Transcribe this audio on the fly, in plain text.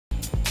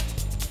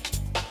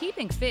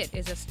Keeping fit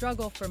is a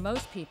struggle for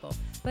most people,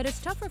 but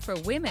it's tougher for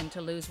women to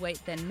lose weight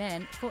than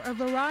men for a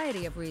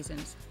variety of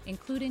reasons,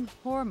 including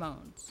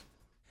hormones.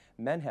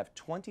 Men have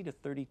 20 to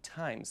 30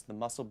 times the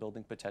muscle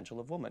building potential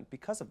of women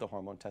because of the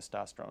hormone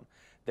testosterone.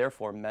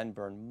 Therefore, men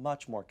burn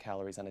much more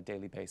calories on a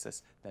daily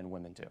basis than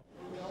women do.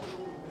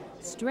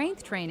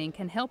 Strength training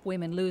can help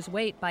women lose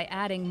weight by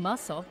adding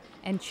muscle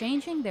and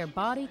changing their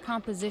body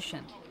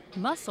composition.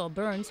 Muscle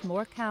burns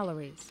more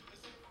calories.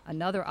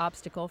 Another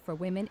obstacle for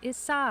women is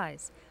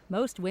size.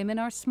 Most women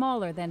are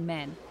smaller than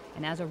men,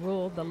 and as a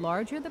rule, the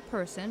larger the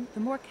person, the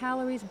more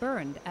calories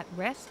burned at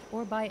rest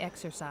or by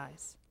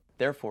exercise.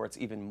 Therefore, it's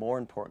even more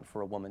important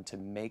for a woman to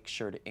make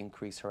sure to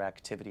increase her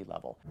activity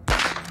level.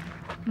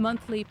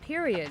 Monthly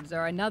periods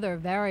are another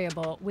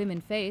variable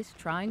women face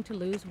trying to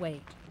lose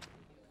weight.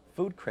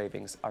 Food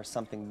cravings are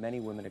something many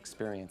women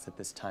experience at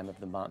this time of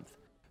the month.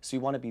 So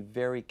you want to be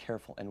very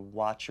careful and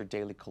watch your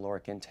daily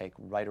caloric intake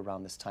right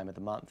around this time of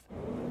the month.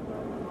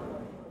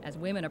 As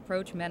women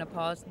approach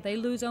menopause, they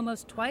lose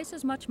almost twice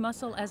as much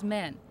muscle as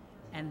men,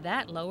 and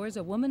that lowers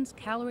a woman's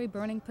calorie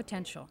burning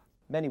potential.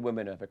 Many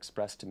women have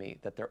expressed to me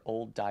that their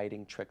old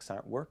dieting tricks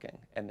aren't working,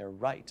 and they're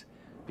right,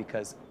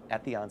 because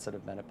at the onset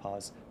of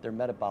menopause, their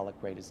metabolic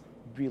rate is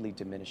really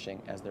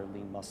diminishing as their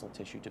lean muscle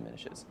tissue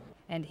diminishes.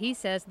 And he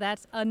says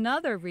that's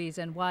another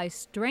reason why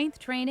strength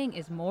training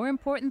is more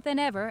important than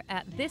ever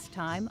at this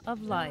time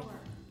of life.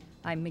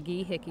 I'm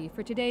McGee Hickey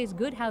for today's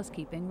Good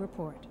Housekeeping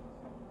Report.